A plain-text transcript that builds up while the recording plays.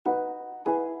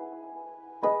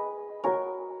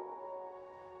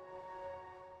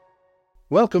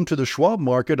Welcome to the Schwab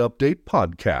Market Update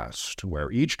podcast, where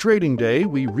each trading day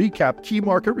we recap key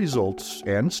market results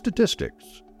and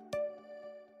statistics.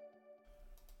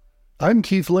 I'm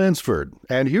Keith Lansford,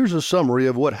 and here's a summary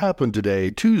of what happened today,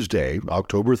 Tuesday,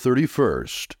 October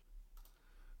 31st.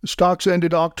 Stocks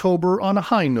ended October on a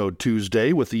high note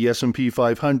Tuesday, with the S&P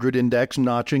 500 index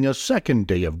notching a second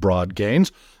day of broad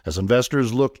gains as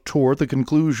investors looked toward the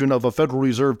conclusion of a Federal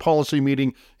Reserve policy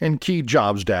meeting and key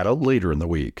jobs data later in the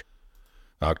week.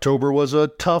 October was a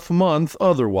tough month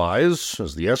otherwise,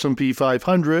 as the S&P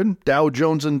 500, Dow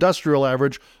Jones Industrial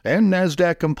Average, and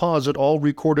NASDAQ Composite all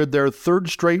recorded their third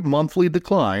straight monthly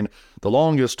decline, the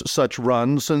longest such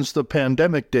run since the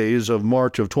pandemic days of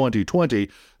March of 2020,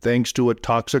 thanks to a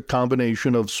toxic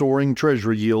combination of soaring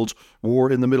Treasury yields,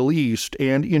 war in the Middle East,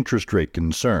 and interest rate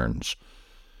concerns.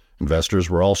 Investors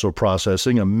were also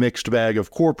processing a mixed bag of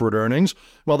corporate earnings,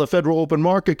 while the Federal Open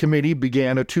Market Committee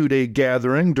began a two-day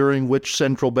gathering during which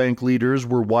central bank leaders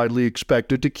were widely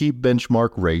expected to keep benchmark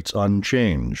rates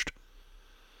unchanged.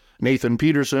 Nathan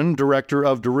Peterson, Director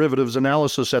of Derivatives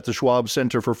Analysis at the Schwab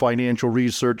Center for Financial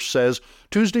Research, says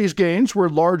Tuesday's gains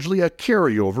were largely a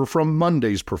carryover from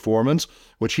Monday's performance,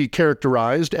 which he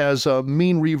characterized as a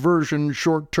mean reversion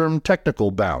short-term technical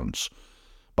bounce.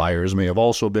 Buyers may have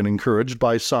also been encouraged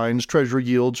by signs Treasury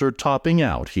yields are topping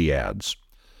out, he adds.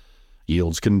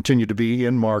 Yields continue to be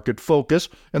in market focus,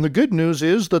 and the good news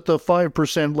is that the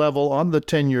 5% level on the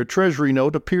 10-year Treasury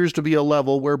note appears to be a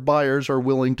level where buyers are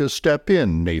willing to step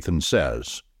in, Nathan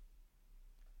says.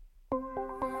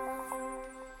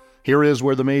 Here is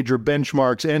where the major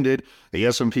benchmarks ended. The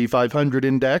S&P 500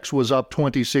 index was up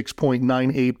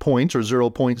 26.98 points, or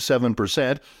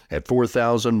 0.7%, at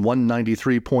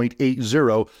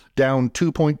 4,193.80, down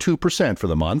 2.2% for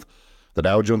the month. The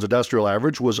Dow Jones Industrial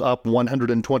Average was up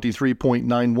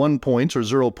 123.91 points, or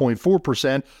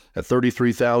 0.4%, at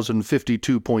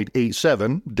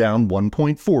 33,052.87, down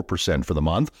 1.4% for the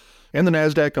month. And the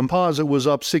NASDAQ Composite was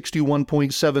up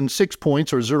 61.76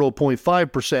 points, or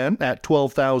 0.5%, at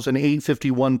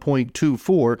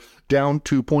 12,851.24, down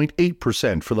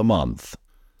 2.8% for the month.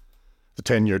 The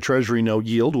 10-year Treasury note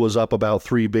yield was up about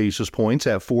 3 basis points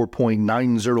at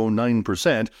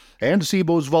 4.909%, and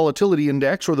CBOE's Volatility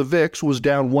Index, or the VIX, was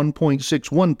down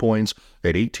 1.61 points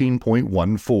at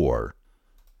 18.14.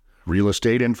 Real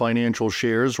estate and financial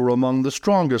shares were among the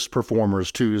strongest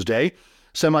performers Tuesday.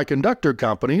 Semiconductor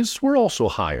companies were also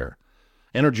higher.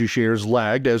 Energy shares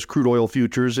lagged as crude oil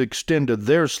futures extended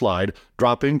their slide,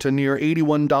 dropping to near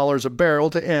 $81 a barrel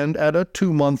to end at a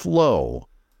 2-month low.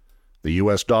 The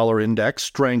U.S. dollar index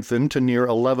strengthened to near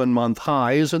 11-month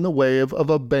highs in the wave of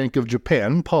a Bank of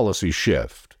Japan policy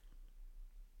shift.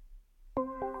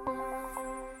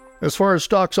 As far as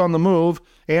stocks on the move,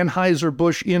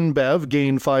 Anheuser-Busch InBev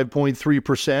gained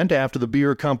 5.3% after the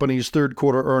beer company's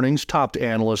third-quarter earnings topped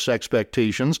analysts'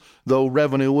 expectations, though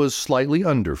revenue was slightly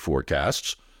under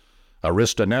forecasts.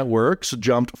 Arista Networks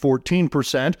jumped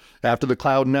 14% after the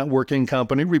cloud networking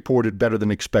company reported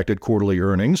better-than-expected quarterly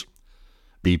earnings.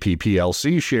 BP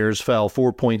plc shares fell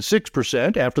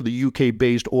 4.6% after the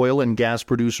UK-based oil and gas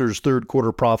producer's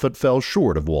third-quarter profit fell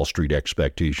short of Wall Street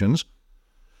expectations.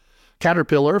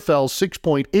 Caterpillar fell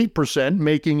 6.8%,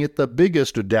 making it the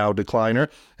biggest Dow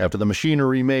decliner after the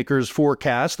machinery maker's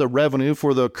forecast the revenue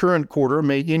for the current quarter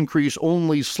may increase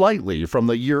only slightly from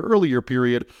the year-earlier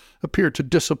period appeared to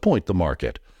disappoint the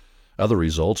market. Other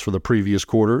results for the previous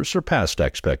quarter surpassed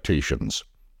expectations.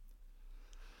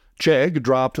 Chegg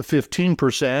dropped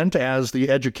 15% as the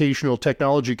educational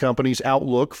technology company's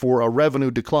outlook for a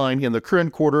revenue decline in the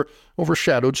current quarter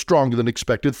overshadowed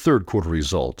stronger-than-expected third-quarter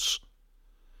results.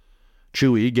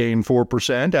 Chewy gained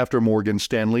 4% after Morgan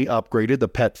Stanley upgraded the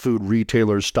pet food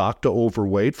retailer's stock to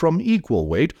overweight from equal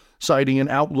weight, citing an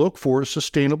outlook for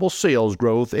sustainable sales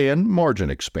growth and margin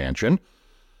expansion.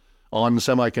 On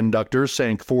Semiconductor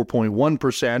sank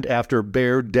 4.1% after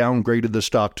Baird downgraded the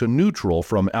stock to neutral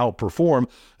from outperform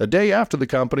a day after the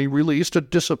company released a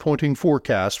disappointing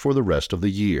forecast for the rest of the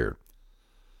year.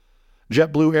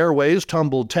 JetBlue Airways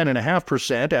tumbled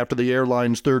 10.5% after the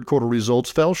airline's third-quarter results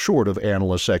fell short of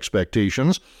analysts'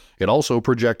 expectations. It also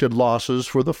projected losses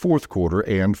for the fourth quarter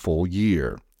and full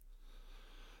year.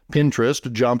 Pinterest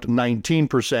jumped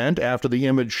 19% after the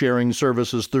image-sharing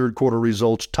service's third-quarter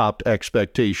results topped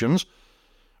expectations.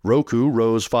 Roku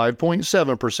rose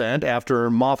 5.7% after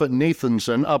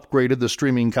MoffettNathanson upgraded the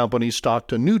streaming company's stock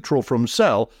to neutral from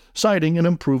sell, citing an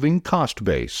improving cost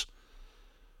base.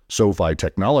 SoFi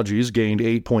Technologies gained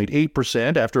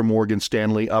 8.8% after Morgan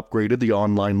Stanley upgraded the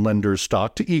online lender's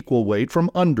stock to equal weight from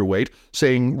underweight,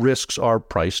 saying risks are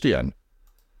priced in.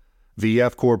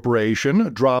 VF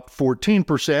Corporation dropped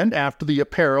 14% after the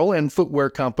apparel and footwear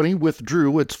company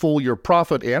withdrew its full-year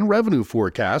profit and revenue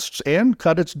forecasts and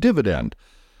cut its dividend.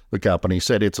 The company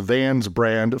said its Vans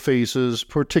brand faces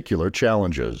particular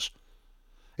challenges.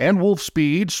 And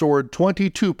Wolfspeed soared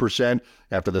 22%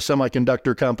 after the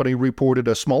semiconductor company reported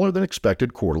a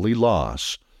smaller-than-expected quarterly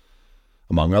loss.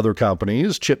 Among other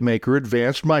companies, chipmaker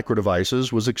Advanced Micro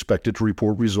Devices was expected to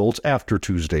report results after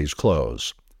Tuesday's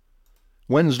close.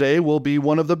 Wednesday will be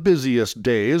one of the busiest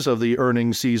days of the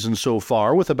earnings season so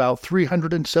far, with about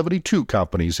 372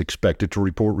 companies expected to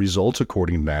report results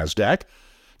according to NASDAQ.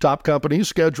 Top companies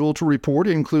scheduled to report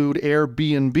include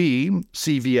Airbnb,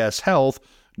 CVS Health,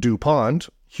 DuPont,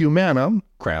 Humana,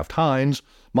 Kraft Heinz,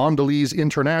 Mondelez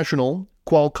International,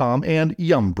 Qualcomm, and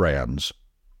Yum Brands.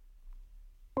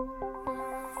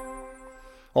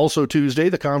 Also Tuesday,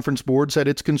 the Conference Board said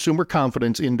its Consumer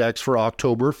Confidence Index for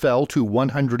October fell to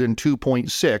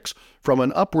 102.6 from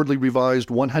an upwardly revised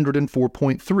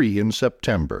 104.3 in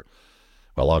September.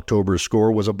 While October's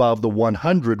score was above the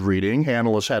 100 reading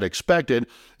analysts had expected,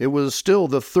 it was still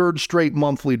the third straight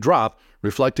monthly drop,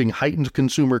 reflecting heightened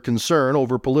consumer concern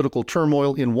over political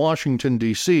turmoil in Washington,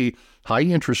 D.C., high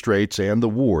interest rates, and the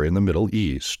war in the Middle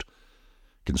East.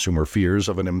 Consumer fears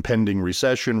of an impending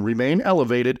recession remain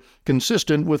elevated,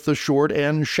 consistent with the short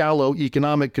and shallow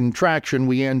economic contraction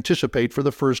we anticipate for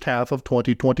the first half of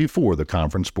 2024, the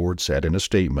Conference Board said in a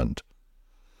statement.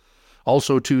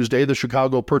 Also Tuesday, the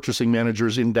Chicago Purchasing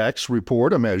Managers Index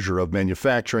report, a measure of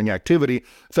manufacturing activity,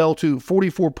 fell to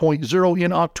 44.0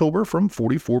 in October from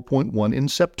 44.1 in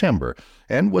September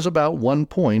and was about 1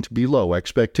 point below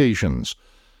expectations.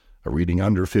 A reading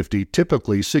under 50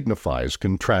 typically signifies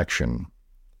contraction.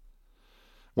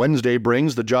 Wednesday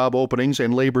brings the Job Openings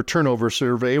and Labor Turnover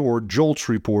Survey, or JOLTS,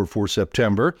 report for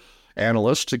September.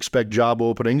 Analysts expect job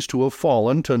openings to have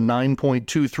fallen to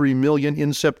 9.23 million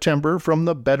in September from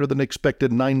the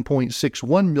better-than-expected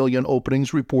 9.61 million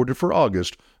openings reported for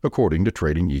August, according to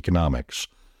Trading Economics.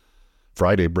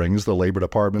 Friday brings the Labor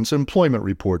Department's employment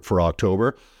report for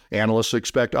October. Analysts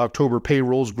expect October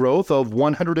payrolls growth of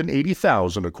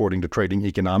 180,000, according to Trading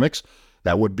Economics.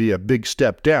 That would be a big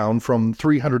step down from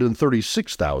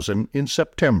 336,000 in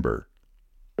September.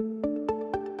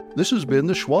 This has been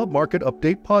the Schwab Market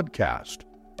Update podcast.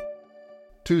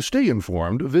 To stay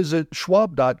informed, visit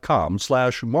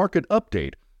schwab.com/market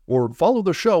update or follow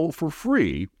the show for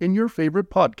free in your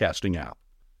favorite podcasting app.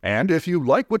 And if you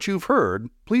like what you've heard,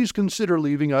 please consider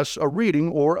leaving us a rating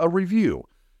or a review.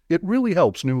 It really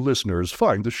helps new listeners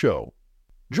find the show.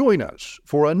 Join us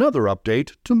for another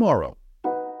update tomorrow.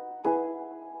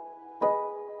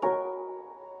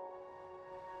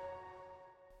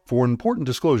 For important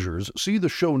disclosures, see the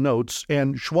show notes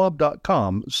and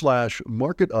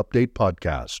schwab.com/market update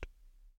podcast.